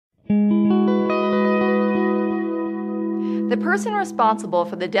The person responsible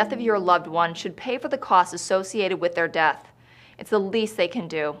for the death of your loved one should pay for the costs associated with their death. It's the least they can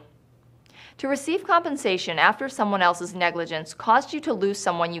do. To receive compensation after someone else's negligence caused you to lose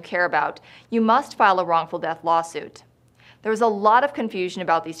someone you care about, you must file a wrongful death lawsuit. There is a lot of confusion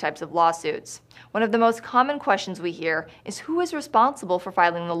about these types of lawsuits. One of the most common questions we hear is who is responsible for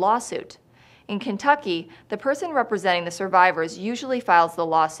filing the lawsuit? In Kentucky, the person representing the survivors usually files the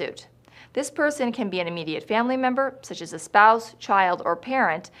lawsuit. This person can be an immediate family member, such as a spouse, child, or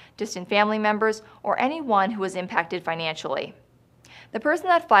parent, distant family members, or anyone who is impacted financially. The person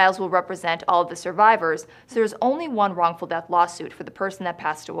that files will represent all of the survivors, so there's only one wrongful death lawsuit for the person that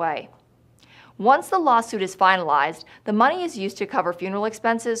passed away. Once the lawsuit is finalized, the money is used to cover funeral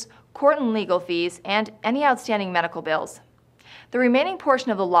expenses, court and legal fees, and any outstanding medical bills. The remaining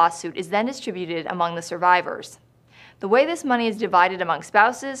portion of the lawsuit is then distributed among the survivors. The way this money is divided among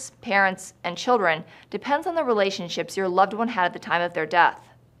spouses, parents, and children depends on the relationships your loved one had at the time of their death.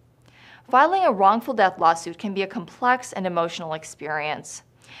 Filing a wrongful death lawsuit can be a complex and emotional experience.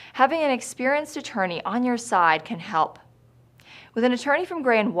 Having an experienced attorney on your side can help. With an attorney from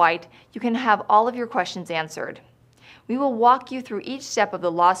Gray & White, you can have all of your questions answered. We will walk you through each step of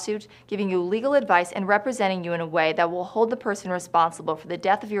the lawsuit, giving you legal advice and representing you in a way that will hold the person responsible for the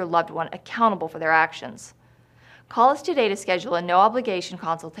death of your loved one accountable for their actions. Call us today to schedule a no-obligation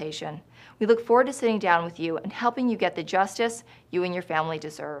consultation. We look forward to sitting down with you and helping you get the justice you and your family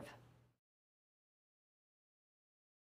deserve.